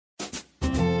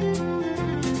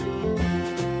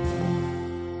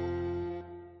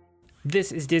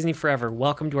This is Disney Forever.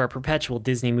 Welcome to our perpetual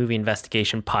Disney movie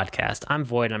investigation podcast. I'm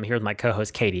Void, and I'm here with my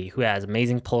co-host Katie, who has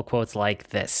amazing pull quotes like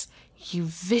this. You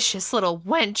vicious little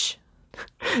wench.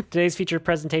 Today's featured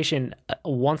presentation,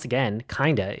 once again,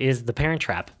 kinda, is The Parent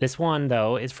Trap. This one,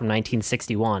 though, is from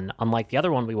 1961, unlike the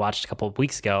other one we watched a couple of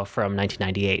weeks ago from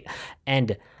 1998.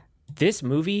 And this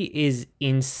movie is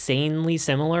insanely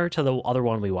similar to the other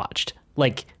one we watched.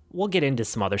 Like, we'll get into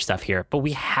some other stuff here, but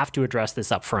we have to address this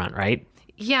up front, right?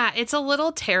 Yeah, it's a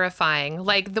little terrifying.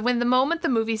 Like, when the moment the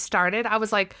movie started, I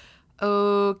was like,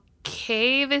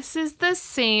 okay, this is the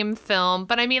same film.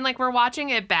 But I mean, like, we're watching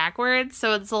it backwards,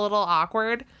 so it's a little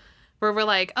awkward. Where we're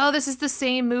like, oh, this is the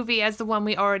same movie as the one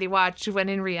we already watched. When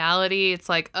in reality, it's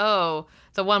like, oh,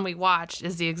 the one we watched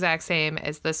is the exact same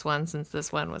as this one, since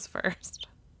this one was first.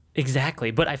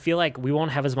 Exactly. But I feel like we won't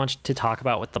have as much to talk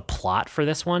about with the plot for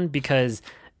this one because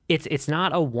it's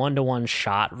not a one-to-one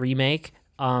shot remake.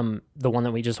 The one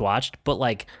that we just watched, but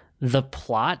like the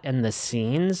plot and the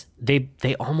scenes,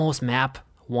 they almost map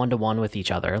one-to-one with each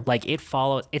other. Like it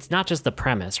follows, it's not just the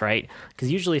premise, right?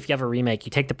 Because usually if you have a remake, you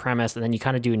take the premise and then you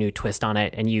kind of do a new twist on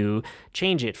it and you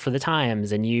change it for the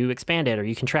times and you expand it or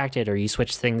you contract it or you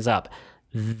switch things up.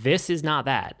 This is not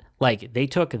that. Like they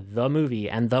took the movie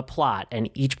and the plot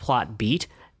and each plot beat,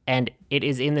 and it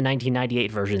is in the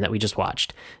 1998 version that we just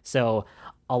watched. So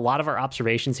a lot of our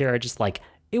observations here are just like,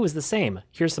 it was the same.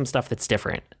 Here's some stuff that's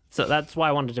different. So that's why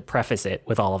I wanted to preface it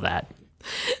with all of that.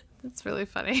 That's really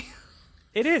funny.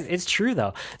 It is. It's true,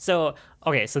 though. So,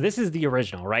 okay, so this is the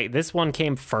original, right? This one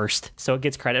came first, so it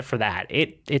gets credit for that.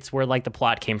 It's where, like, the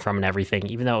plot came from and everything,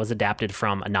 even though it was adapted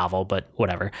from a novel, but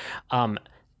whatever.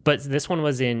 But this one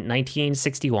was in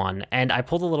 1961, and I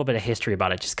pulled a little bit of history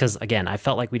about it just because, again, I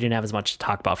felt like we didn't have as much to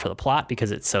talk about for the plot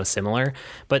because it's so similar.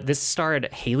 But this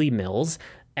starred Hayley Mills.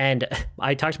 And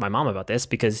I talked to my mom about this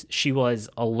because she was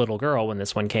a little girl when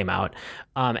this one came out.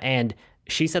 And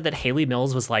she said that Hayley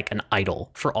Mills was like an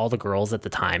idol for all the girls at the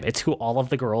time. It's who all of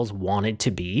the girls wanted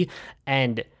to be.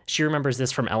 And she remembers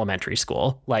this from elementary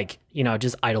school, like, you know,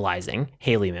 just idolizing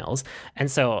Hayley Mills.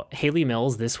 And so Hayley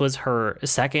Mills, this was her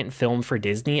second film for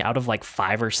Disney out of like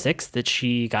 5 or 6 that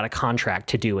she got a contract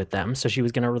to do with them. So she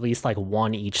was going to release like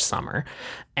one each summer.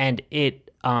 And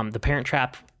The Parent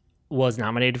Trap was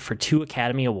nominated for 2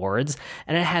 Academy Awards,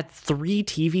 and it had 3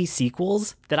 TV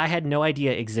sequels that I had no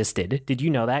idea existed. Did you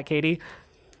know that, Katie?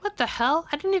 What the hell?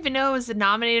 I didn't even know it was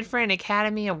nominated for an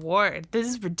Academy Award. This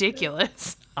is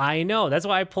ridiculous. I know. That's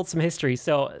why I pulled some history.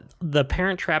 So The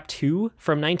Parent Trap 2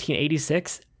 from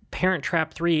 1986, Parent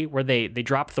Trap 3, where they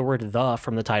dropped the word "the"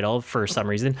 from the title for some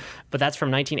reason, but that's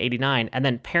from 1989, and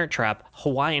then Parent Trap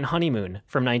Hawaiian Honeymoon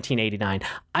from 1989.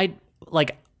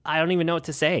 I don't even know what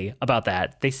to say about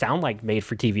that. They sound like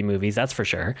made-for-TV movies, that's for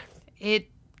sure. It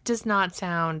does not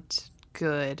sound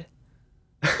good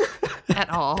at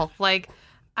all. Like,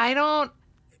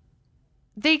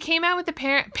 they came out with the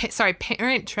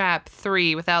Parent Trap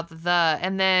 3 without the,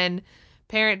 and then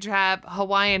Parent Trap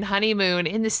Hawaiian Honeymoon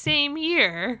in the same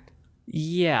year.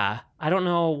 Yeah, I don't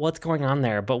know what's going on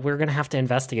there, but we're going to have to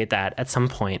investigate that at some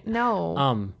point.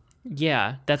 No.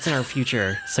 Yeah, that's in our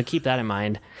future, so keep that in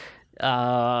mind.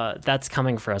 That's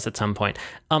coming for us at some point.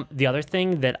 The other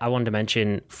thing that I wanted to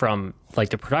mention from like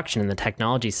the production and the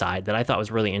technology side that I thought was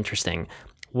really interesting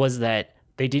was that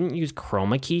they didn't use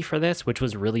chroma key for this, which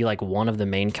was really like one of the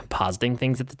main compositing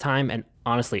things at the time. And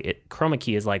honestly, chroma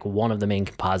key is like one of the main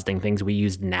compositing things we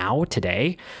use now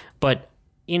today. But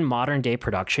in modern day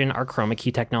production, our chroma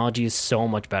key technology is so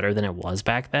much better than it was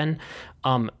back then.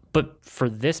 But for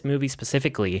this movie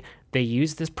specifically, they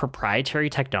used this proprietary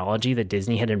technology that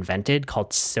Disney had invented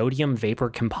called sodium vapor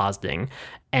compositing.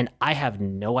 And I have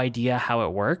no idea how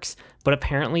it works, but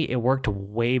apparently it worked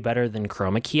way better than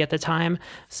chroma key at the time.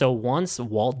 So once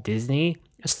Walt Disney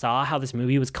saw how this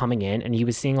movie was coming in and he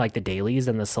was seeing like the dailies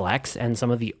and the selects and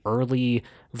some of the early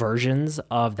versions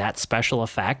of that special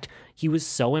effect, he was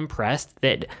so impressed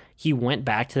that he went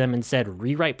back to them and said,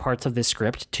 rewrite parts of this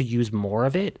script to use more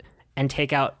of it and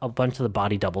take out a bunch of the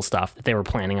body double stuff that they were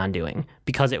planning on doing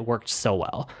because it worked so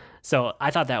well. So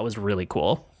I thought that was really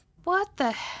cool. What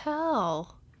the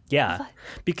hell? Yeah,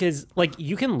 because like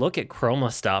you can look at chroma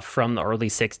stuff from the early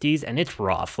 60s and it's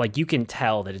rough. Like you can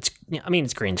tell that it's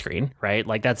green screen, right?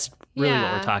 Like that's really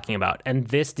what we're talking about. And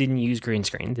this didn't use green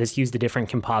screen. This used a different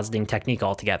compositing technique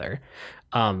altogether.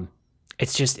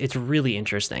 It's really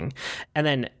interesting. And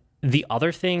then the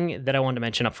other thing that I wanted to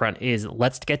mention up front is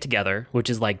Let's Get Together,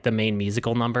 which is like the main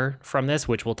musical number from this,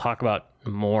 which we'll talk about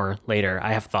more later.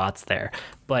 I have thoughts there.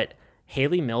 But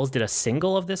Hayley Mills did a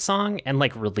single of this song and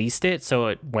like released it. So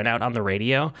it went out on the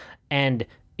radio and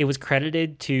It was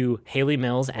credited to Haley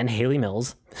Mills and Haley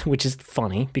Mills, which is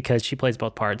funny because she plays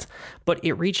both parts. But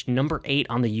it reached number 8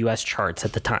 on the U.S. charts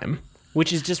at the time,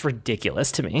 which is just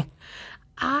ridiculous to me.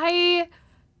 I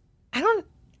don't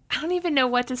even know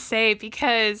what to say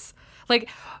because, like,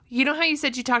 you know how you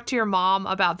said you talked to your mom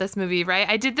about this movie, right?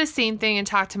 I did the same thing and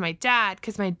talked to my dad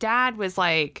because my dad was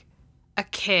like a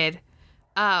kid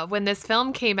when this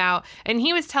film came out, and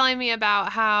he was telling me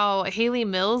about how Haley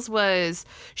Mills was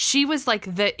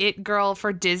like the it girl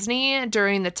for Disney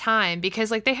during the time because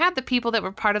like they had the people that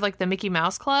were part of like the Mickey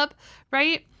Mouse Club,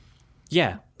 right?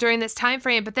 Yeah. During this time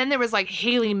frame, but then there was like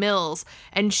Haley Mills,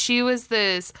 and she was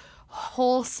this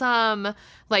wholesome,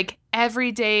 like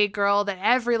everyday girl that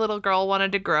every little girl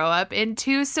wanted to grow up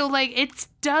into. So like it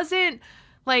doesn't,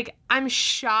 like, I'm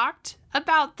shocked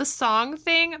about the song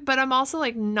thing, but I'm also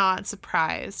like not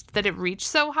surprised that it reached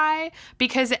so high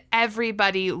because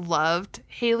everybody loved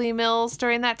Haley Mills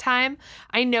during that time.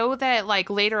 I know that like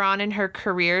later on in her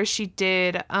career she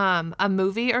did a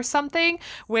movie or something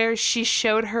where she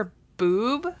showed her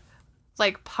boob,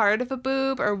 like part of a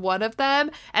boob or one of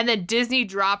them, and then Disney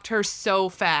dropped her so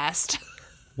fast.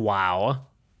 Wow.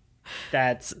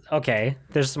 That's okay.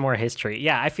 There's some more history.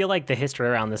 Yeah, I feel like the history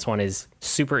around this one is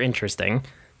super interesting.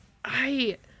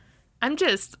 I'm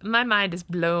just, my mind is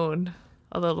blown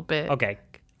a little bit. Okay,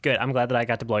 good. I'm glad that I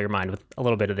got to blow your mind with a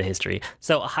little bit of the history.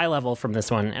 So high level from this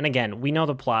one, and again, we know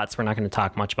the plots. We're not going to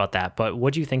talk much about that, but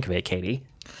what do you think of it, Katie?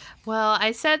 Well,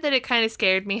 I said that it kind of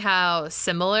scared me how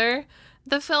similar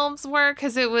the films were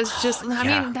because it was just, I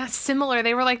mean, that's similar.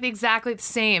 They were like exactly the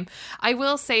same. I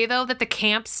will say, though, that the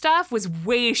camp stuff was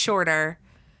way shorter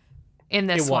in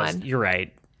this one. You're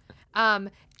right.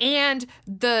 And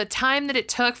the time that it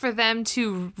took for them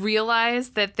to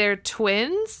realize that they're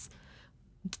twins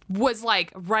was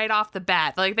like right off the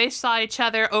bat. Like they saw each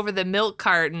other over the milk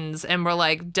cartons and were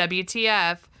like,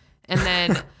 WTF, and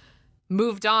then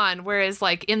moved on. Whereas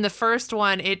like in the first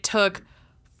one, it took,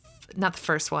 not the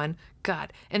first one,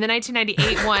 God, in the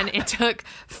 1998 one, it took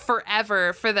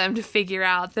forever for them to figure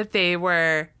out that they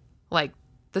were like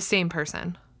the same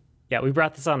person. Yeah, we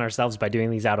brought this on ourselves by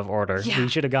doing these out of order. Yeah. We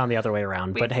should have gone the other way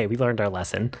around, but hey, we learned our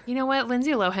lesson. You know what?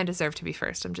 Lindsay Lohan deserved to be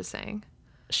first, I'm just saying.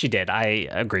 She did. I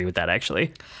agree with that,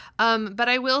 actually. But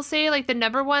I will say, like, the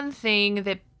number one thing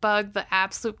that bugged the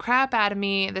absolute crap out of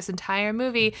me this entire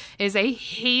movie is I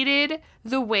hated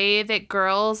the way that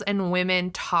girls and women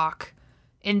talk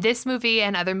in this movie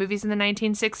and other movies in the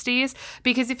 1960s.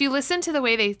 Because if you listen to the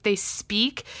way they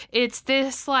speak, it's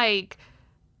this, like,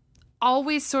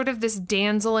 always sort of this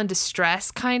damsel in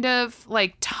distress kind of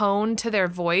like tone to their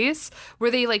voice where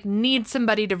they like need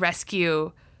somebody to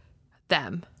rescue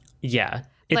them. Yeah,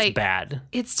 it's like, bad.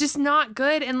 It's just not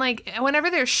good. And like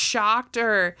whenever they're shocked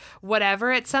or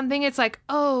whatever at something, it's like,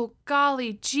 oh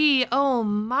golly gee, oh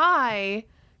my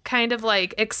kind of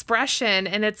like expression.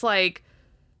 And it's like,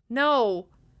 no,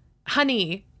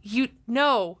 honey, you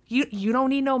don't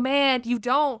need no man. You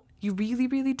don't. You really,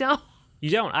 really don't. You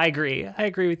don't. I agree. I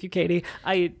agree with you, Katie.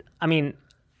 I mean,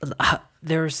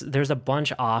 there's a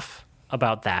bunch off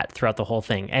about that throughout the whole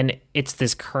thing. And it's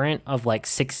this current of like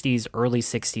 60s, early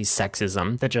 60s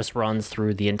sexism that just runs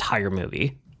through the entire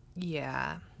movie.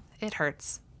 Yeah, it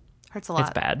hurts. Hurts a lot. It's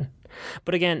bad.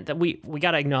 But again, we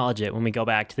got to acknowledge it when we go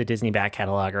back to the Disney back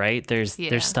catalog, right? There's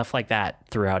stuff like that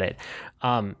throughout it.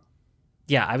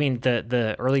 Yeah, I mean,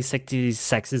 the early 60s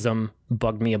sexism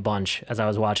bugged me a bunch as I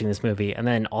was watching this movie. And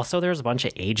then also there's a bunch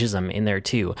of ageism in there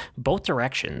too. Both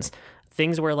directions.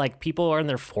 Things where like people are in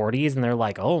their 40s and they're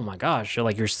like, oh my gosh,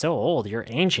 you're so old, you're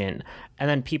ancient. And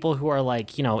then people who are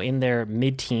like, in their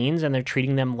mid-teens and they're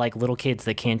treating them like little kids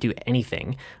that can't do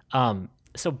anything.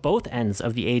 So both ends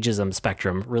of the ageism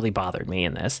spectrum really bothered me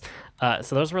in this.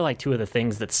 So those were like two of the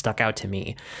things that stuck out to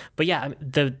me. But yeah,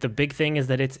 the big thing is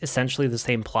that it's essentially the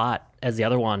same plot as the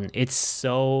other one. It's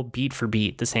so beat for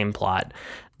beat the same plot.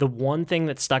 The one thing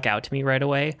that stuck out to me right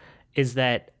away is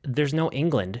that there's no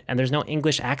England and there's no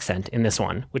English accent in this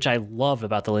one, which I love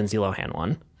about the Lindsay Lohan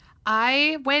one.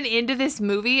 I went into this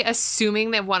movie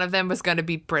assuming that one of them was going to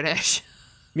be British.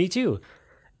 Me too.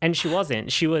 And she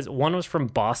wasn't. One was from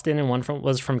Boston and one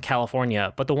was from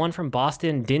California. But the one from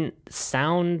Boston didn't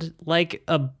sound like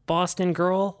a Boston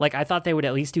girl. Like, I thought they would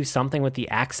at least do something with the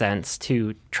accents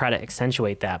to try to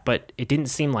accentuate that. But it didn't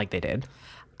seem like they did.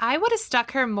 I would have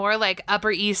stuck her more like Upper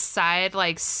East Side,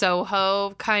 like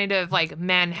Soho, kind of like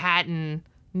Manhattan,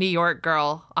 New York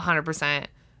girl, 100%.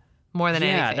 More than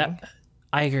anything.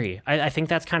 I agree. I think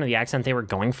that's kind of the accent they were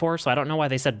going for. So I don't know why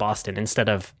they said Boston instead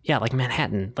of, like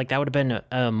Manhattan. Like that would have been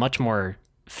a much more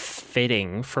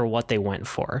fitting for what they went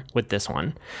for with this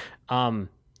one.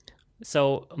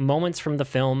 So moments from the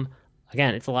film,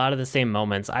 Again, it's a lot of the same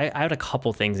moments. I had a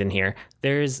couple things in here.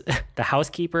 There's the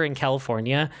housekeeper in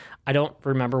California. I don't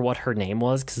remember what her name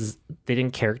was because they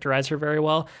didn't characterize her very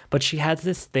well, but she has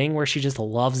this thing where she just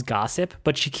loves gossip,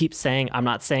 but she keeps saying, I'm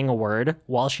not saying a word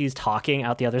while she's talking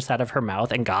out the other side of her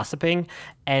mouth and gossiping.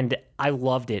 And I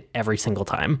loved it every single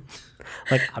time.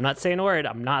 Like, I'm not saying a word.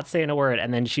 I'm not saying a word.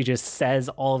 And then she just says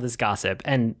all of this gossip.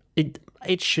 And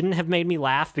it shouldn't have made me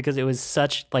laugh because it was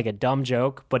such like a dumb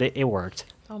joke, but it worked.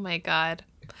 Oh my God.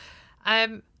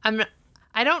 I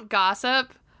don't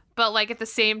gossip, but like at the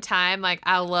same time, like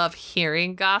I love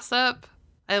hearing gossip.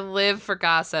 I live for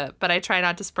gossip, but I try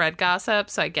not to spread gossip,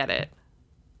 so I get it.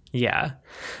 Yeah.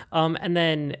 And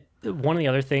then one of the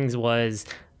other things was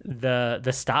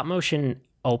the stop motion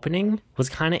opening was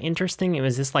kind of interesting. It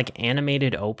was this like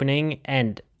animated opening,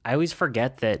 and I always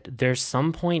forget that there's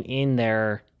some point in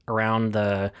there around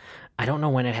I don't know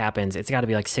when it happens. It's got to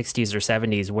be like 60s or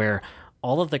 70s where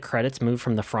all of the credits move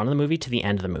from the front of the movie to the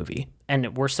end of the movie.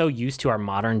 And we're so used to our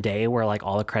modern day where like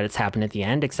all the credits happen at the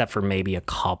end, except for maybe a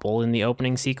couple in the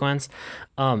opening sequence.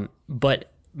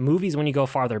 But movies, when you go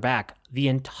farther back, the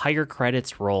entire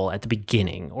credits roll at the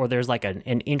beginning, or there's like an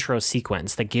intro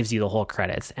sequence that gives you the whole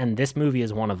credits. And this movie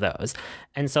is one of those.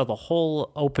 And so the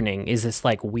whole opening is this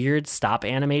like weird stop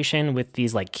animation with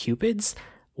these like cupids.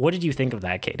 What did you think of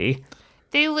that, Katie?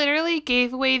 They literally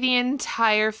gave away the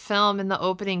entire film in the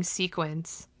opening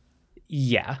sequence.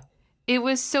 Yeah. It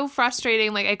was so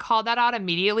frustrating. Like, I called that out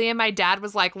immediately, and my dad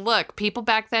was like, look, people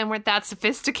back then weren't that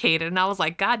sophisticated. And I was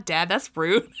like, God, Dad, that's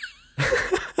rude.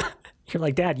 You're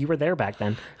like, Dad, you were there back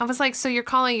then. I was like, so you're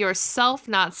calling yourself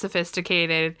not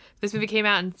sophisticated? This movie came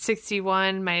out in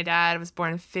 61. My dad was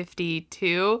born in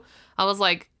 52. I was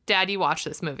like, Dad, you watched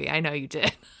this movie. I know you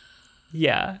did.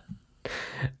 Yeah.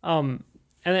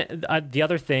 And the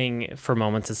other thing for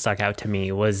moments that stuck out to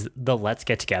me was the Let's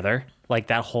Get Together, like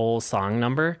that whole song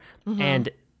number. Mm-hmm. And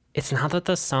it's not that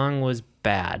the song was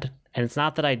bad, and it's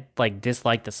not that I like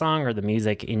disliked the song or the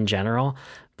music in general,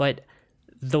 but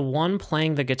the one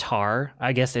playing the guitar,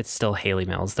 I guess it's still Hayley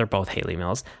Mills. They're both Hayley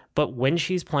Mills. But when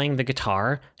she's playing the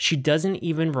guitar, she doesn't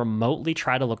even remotely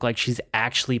try to look like she's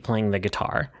actually playing the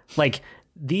guitar. Like,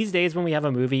 these days when we have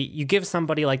a movie, you give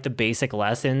somebody like the basic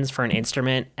lessons for an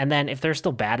instrument, and then if they're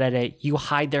still bad at it, you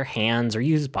hide their hands or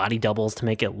use body doubles to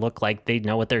make it look like they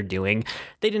know what they're doing.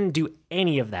 They didn't do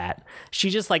any of that. She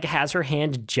just like has her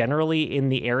hand generally in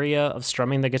the area of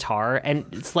strumming the guitar, and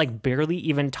it's like barely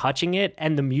even touching it,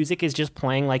 and the music is just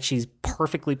playing like she's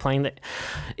perfectly playing it.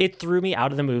 It threw me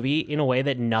out of the movie in a way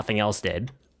that nothing else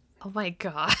did. Oh my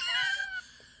God.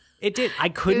 It did. I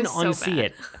couldn't unsee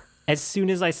it. As soon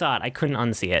as I saw it, I couldn't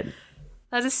unsee it.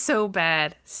 That is so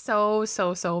bad. So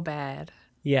bad.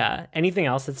 Yeah. Anything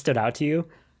else that stood out to you?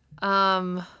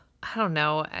 I don't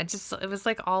know. It was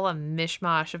like all a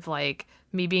mishmash of like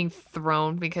me being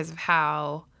thrown because of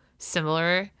how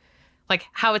similar, like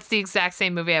how it's the exact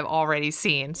same movie I've already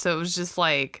seen. So it was just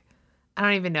like, I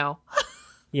don't even know.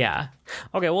 Yeah.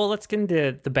 Okay. Well, let's get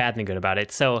into the bad and the good about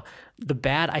it. So the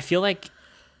bad, I feel like,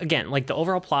 again, like the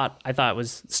overall plot, I thought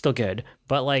was still good,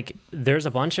 but like there's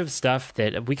a bunch of stuff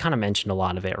that we kind of mentioned a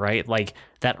lot of it, right? Like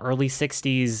that early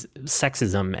 60s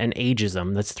sexism and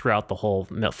ageism that's throughout the whole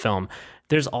film.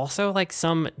 There's also like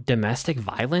some domestic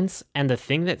violence. And the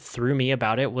thing that threw me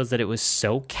about it was that it was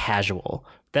so casual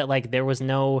that like there was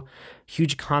no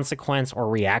huge consequence or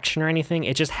reaction or anything.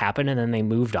 It just happened and then they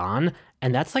moved on.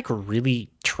 And that's like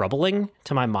really troubling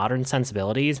to my modern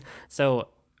sensibilities. So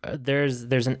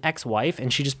there's an ex-wife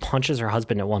and she just punches her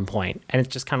husband at one point, and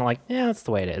it's just kind of like, yeah, that's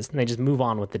the way it is, and they just move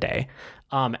on with the day.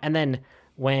 And then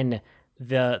when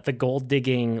the gold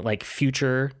digging like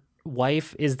future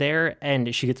wife is there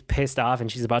and she gets pissed off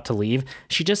and she's about to leave,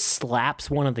 she just slaps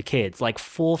one of the kids, like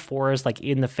full force, like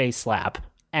in the face slap,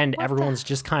 and everyone's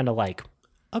just kind of like,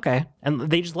 okay, and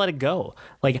they just let it go.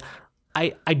 Like,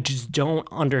 I just don't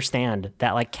understand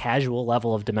that like casual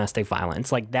level of domestic violence.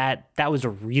 Like that was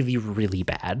really, really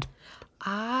bad.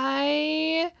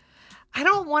 I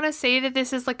don't want to say that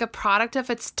this is like a product of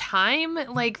its time,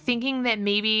 like thinking that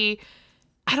maybe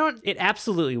It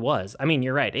absolutely was. I mean,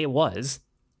 you're right. It was.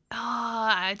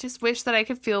 I just wish that I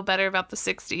could feel better about the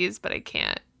 60s, but I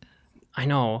can't. I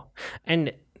know.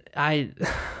 And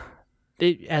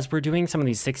as we're doing some of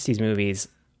these 60s movies,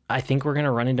 I think we're going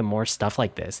to run into more stuff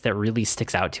like this that really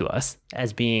sticks out to us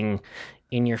as being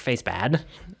in your face bad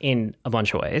in a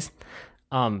bunch of ways.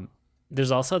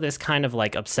 There's also this kind of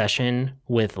like obsession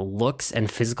with looks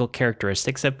and physical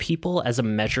characteristics of people as a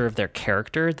measure of their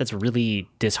character that's really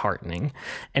disheartening.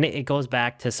 And it goes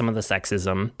back to some of the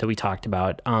sexism that we talked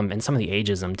about, and some of the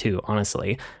ageism too,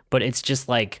 honestly. But it's just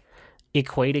like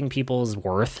equating people's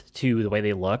worth to the way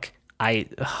they look.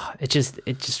 it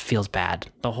just feels bad.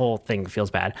 The whole thing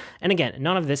feels bad. And again,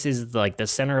 none of this is like the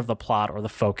center of the plot or the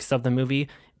focus of the movie,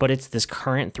 but it's this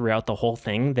current throughout the whole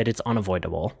thing that it's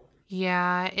unavoidable.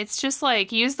 Yeah, it's just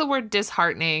like, use the word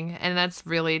disheartening, and that's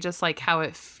really just like how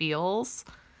it feels.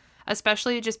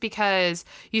 Especially just because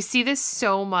you see this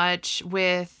so much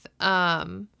with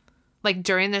like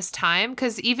during this time,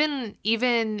 because even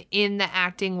in the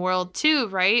acting world too,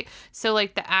 right? So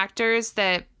like the actors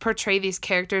that portray these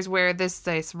characters where this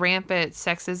rampant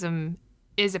sexism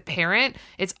is apparent,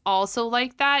 it's also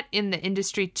like that in the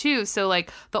industry too. So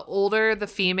like the older the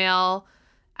female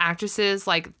actresses,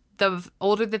 like the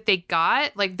older that they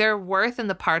got, like their worth and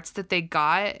the parts that they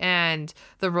got and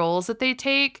the roles that they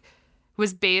take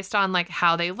was based on like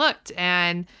how they looked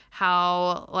and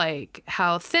how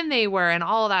thin they were and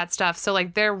all that stuff. So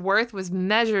like their worth was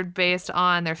measured based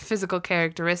on their physical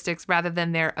characteristics rather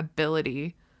than their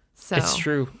ability. So It's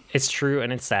true,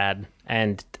 and it's sad.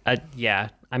 And yeah,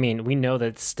 I mean, we know that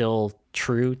it's still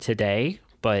true today,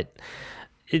 but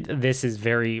this is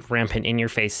very rampant, in your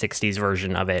face 60s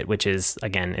version of it, which is,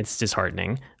 again, it's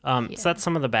disheartening. So that's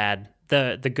some of the bad.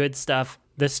 The good stuff,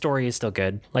 the story is still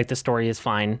good. Like, the story is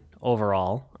fine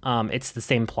overall. It's the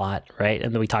same plot, right?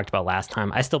 And we talked about last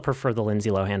time. I still prefer the Lindsay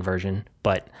Lohan version,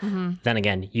 but then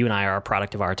again, you and I are a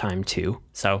product of our time too,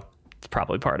 so it's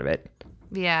probably part of it.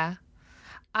 Yeah.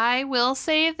 I will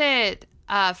say that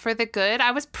for the good,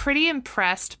 I was pretty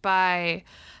impressed by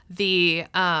the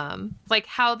like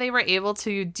how they were able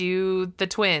to do the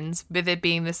twins with it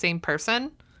being the same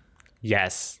person.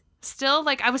 Yes. Still,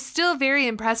 like, I was still very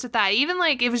impressed with that. Even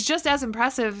like it was just as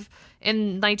impressive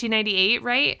in 1998,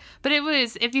 right? But it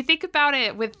was, if you think about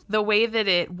it with the way that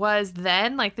it was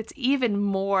then, like, that's even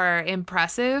more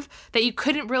impressive that you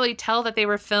couldn't really tell that they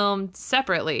were filmed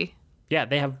separately. Yeah,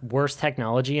 they have worse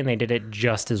technology and they did it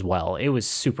just as well. It was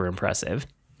super impressive.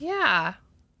 Yeah.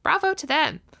 Bravo to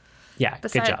them. Yeah,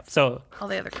 Besides good job. So, all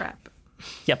the other crap.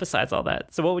 yeah, besides all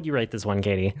that. So what would you rate this one,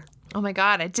 Katie? Oh my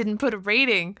God, I didn't put a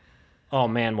rating. Oh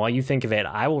man, while you think of it,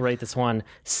 I will rate this one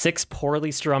 6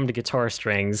 poorly strummed guitar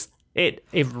strings. It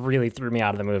really threw me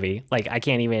out of the movie. Like, I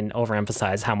can't even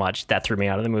overemphasize how much that threw me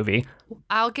out of the movie.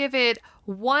 I'll give it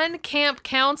 1 camp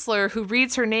counselor who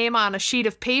reads her name on a sheet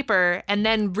of paper and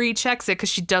then rechecks it because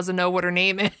she doesn't know what her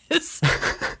name is.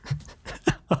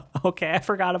 Okay, I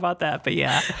forgot about that, but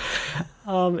yeah.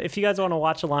 If you guys want to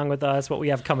watch along with us, what we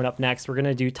have coming up next, we're going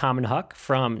to do Tom and Huck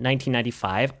from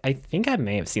 1995. I think I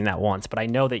may have seen that once, but I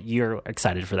know that you're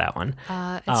excited for that one.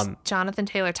 It's Jonathan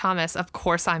Taylor Thomas. Of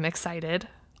course I'm excited.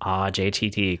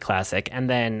 JTT classic. And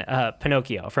then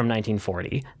Pinocchio from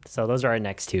 1940. So those are our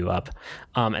next two up.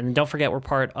 And then don't forget, we're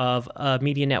part of a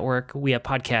media network. We have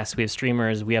podcasts, we have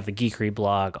streamers, we have the Geekery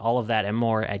blog, all of that and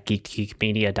more at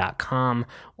geek2geekmedia.com,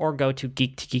 or go to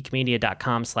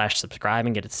geek2geekmedia.com/subscribe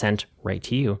and get it sent right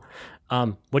to you.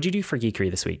 What'd you do for Geekery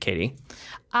this week, Katie?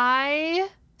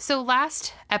 So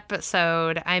last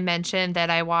episode, I mentioned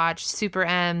that I watched Super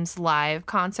M's live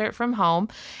concert from home,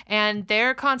 and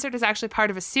their concert is actually part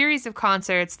of a series of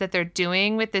concerts that they're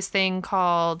doing with this thing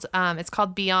called, it's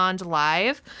called Beyond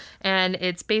Live, and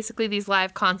it's basically these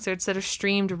live concerts that are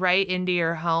streamed right into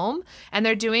your home, and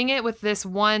they're doing it with this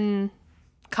one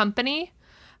company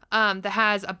that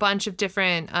has a bunch of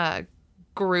different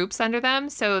groups under them.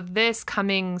 So this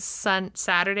coming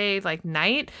Saturday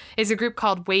night is a group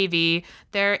called Wavy.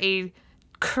 They're a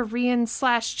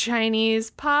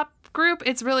Korean/Chinese pop group.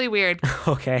 It's really weird.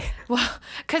 Okay. Well,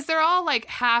 because they're all like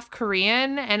half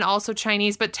Korean and also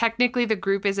Chinese, but technically the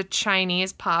group is a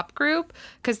Chinese pop group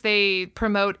because they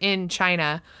promote in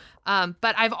China.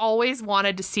 But I've always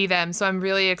wanted to see them, so I'm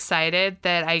really excited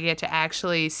that I get to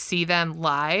actually see them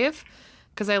live,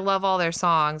 because I love all their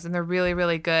songs and they're really,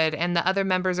 really good. And the other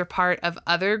members are part of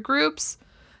other groups.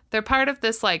 They're part of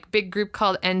this big group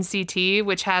called NCT,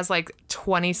 which has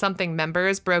 20-something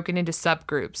members broken into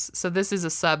subgroups. So this is a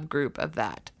subgroup of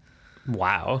that.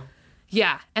 Wow.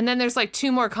 Yeah. And then there's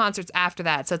 2 more concerts after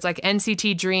that. So it's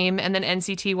NCT Dream and then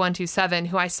NCT 127,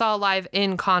 who I saw live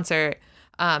in concert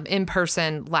in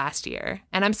person last year.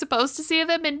 And I'm supposed to see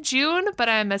them in June, but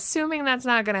I'm assuming that's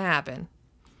not going to happen.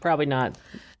 Probably not.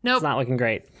 Nope. It's not looking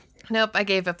great. Nope, I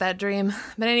gave up that dream.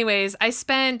 But anyways, I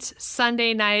spent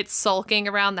Sunday night sulking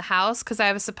around the house because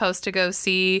I was supposed to go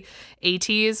see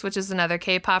ATEEZ, which is another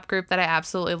K-pop group that I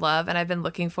absolutely love. And I've been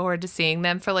looking forward to seeing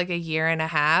them for a year and a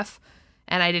half.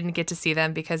 And I didn't get to see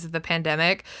them because of the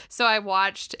pandemic. So I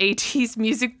watched ATEEZ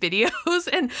music videos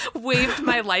and waved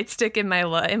my light stick in my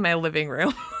living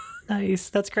room. Nice.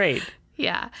 That's great.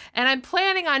 Yeah. And I'm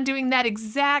planning on doing that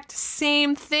exact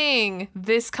same thing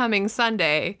this coming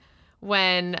Sunday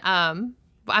when I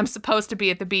I'm supposed to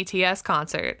be at the BTS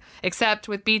concert. Except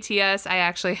with BTS, I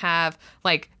actually have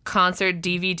like concert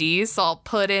DVDs, so I'll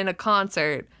put in a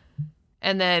concert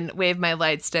and then wave my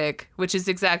light stick, which is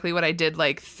exactly what I did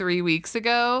like 3 weeks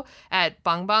ago at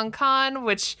Bang Bang Con,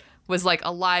 which was like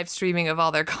a live streaming of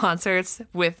all their concerts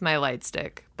with my light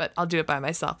stick. But I'll do it by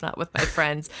myself, not with my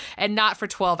friends, and not for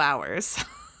 12 hours.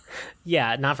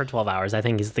 Yeah, not for 12 hours, I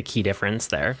think is the key difference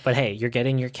there. But hey, you're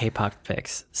getting your K-pop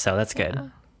fix, so that's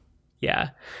good. Yeah.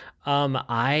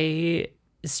 I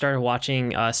started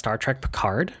watching Star Trek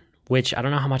Picard, which I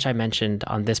don't know how much I mentioned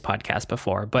on this podcast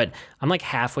before, but I'm like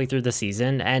halfway through the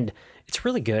season and it's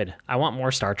really good. I want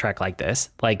more Star Trek like this.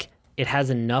 Like, it has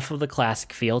enough of the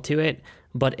classic feel to it,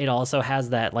 but it also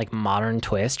has that like modern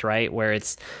twist, right? Where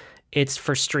it's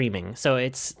for streaming. So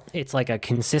it's like a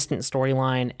consistent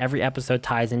storyline. Every episode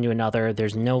ties into another.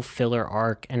 There's no filler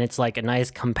arc, and it's like a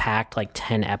nice compact like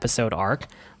 10 episode arc.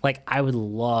 Like, I would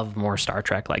love more Star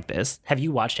Trek like this. Have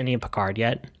you watched any of Picard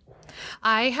yet?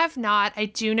 I have not. I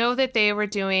do know that they were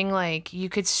doing like you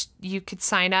could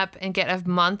sign up and get a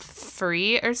month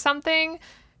free or something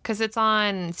because it's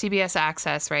on CBS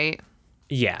Access, right?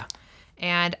 Yeah.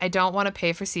 And I don't want to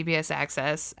pay for CBS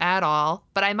Access at all,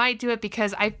 but I might do it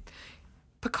because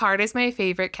Picard is my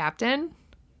favorite captain.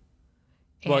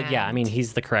 Well, yeah, I mean,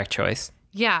 he's the correct choice.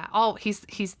 Yeah. Oh,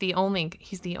 he's the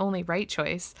only right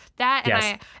choice. That and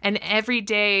Yes. and every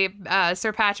day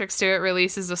Sir Patrick Stewart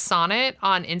releases a sonnet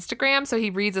on Instagram, so he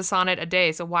reads a sonnet a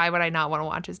day. So why would I not want to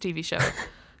watch his TV show?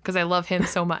 Because I love him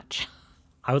so much.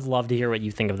 I would love to hear what you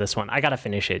think of this one. I got to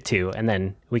finish it too, and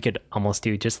then we could almost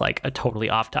do just like a totally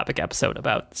off-topic episode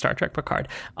about Star Trek Picard.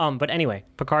 But anyway,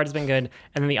 Picard has been good.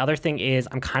 And then the other thing is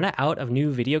I'm kind of out of new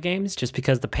video games just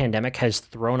because the pandemic has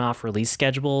thrown off release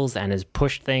schedules and has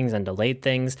pushed things and delayed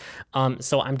things.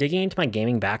 So I'm digging into my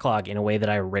gaming backlog in a way that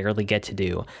I rarely get to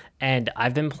do. And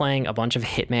I've been playing a bunch of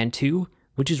Hitman 2,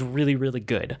 which is really, really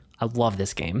good. I love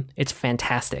this game. It's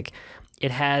fantastic.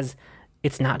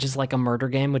 It's not just like a murder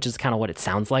game, which is kind of what it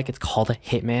sounds like. It's called a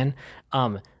Hitman.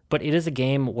 But it is a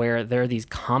game where there are these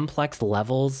complex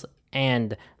levels,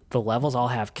 and the levels all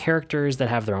have characters that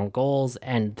have their own goals,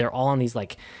 and they're all on these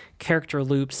like character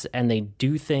loops, and they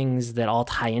do things that all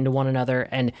tie into one another.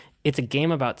 And it's a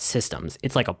game about systems.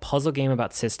 It's like a puzzle game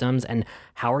about systems, and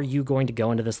how are you going to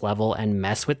go into this level and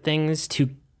mess with things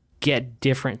to get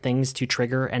different things to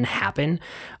trigger and happen.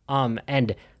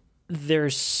 And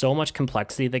there's so much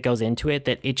complexity that goes into it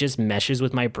that it just meshes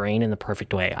with my brain in the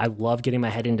perfect way. I love getting my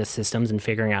head into systems and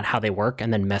figuring out how they work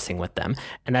and then messing with them.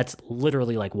 And that's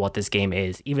literally like what this game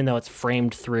is, even though it's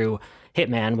framed through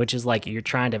Hitman, which is like you're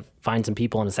trying to find some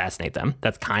people and assassinate them.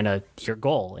 That's kind of your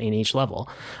goal in each level.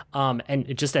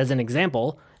 And just as an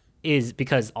example, is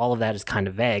because all of that is kind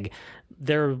of vague.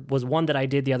 There was one that I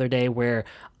did the other day where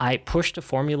I pushed a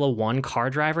Formula One car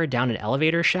driver down an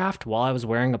elevator shaft while I was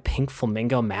wearing a pink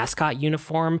flamingo mascot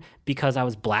uniform because I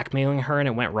was blackmailing her and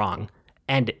it went wrong.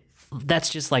 And that's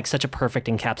just like such a perfect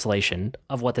encapsulation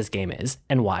of what this game is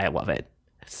and why I love it.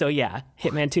 So yeah,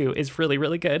 Hitman 2 is really,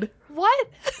 really good. What?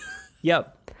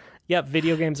 Yep,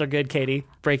 video games are good, Katie.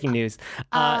 Breaking news.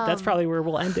 That's probably where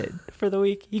we'll end it for the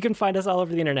week. You can find us all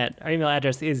over the internet. Our email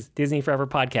address is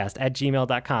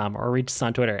disneyforeverpodcast@gmail.com or reach us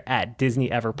on Twitter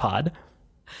 @DisneyEverPod.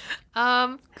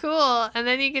 Cool. And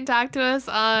then you can talk to us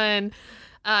on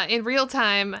in real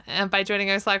time by joining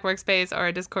our Slack workspace or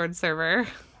our Discord server.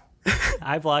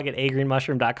 I blog at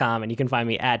agreenmushroom.com, and you can find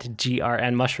me at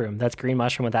grnmushroom. That's green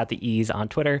mushroom without the E's on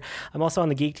Twitter. I'm also on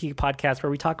the Geek Geek podcast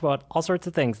where we talk about all sorts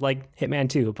of things like Hitman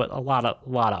 2, but a lot of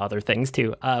other things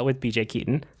too, with BJ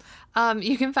Keaton.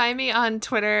 You can find me on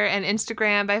Twitter and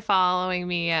Instagram by following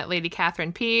me at Lady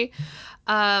Catherine P.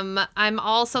 I'm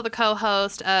also the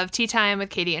co-host of Tea Time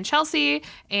with Katie and Chelsea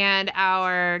and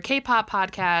our K-pop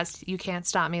podcast, You Can't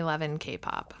Stop Me Lovin'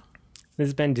 K-pop. This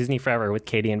has been Disney Forever with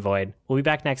Katie and Void. We'll be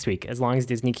back next week as long as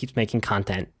Disney keeps making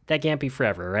content. That can't be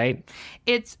forever, right?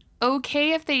 It's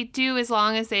okay if they do, as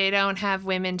long as they don't have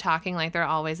women talking like they're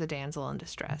always a damsel in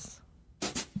distress.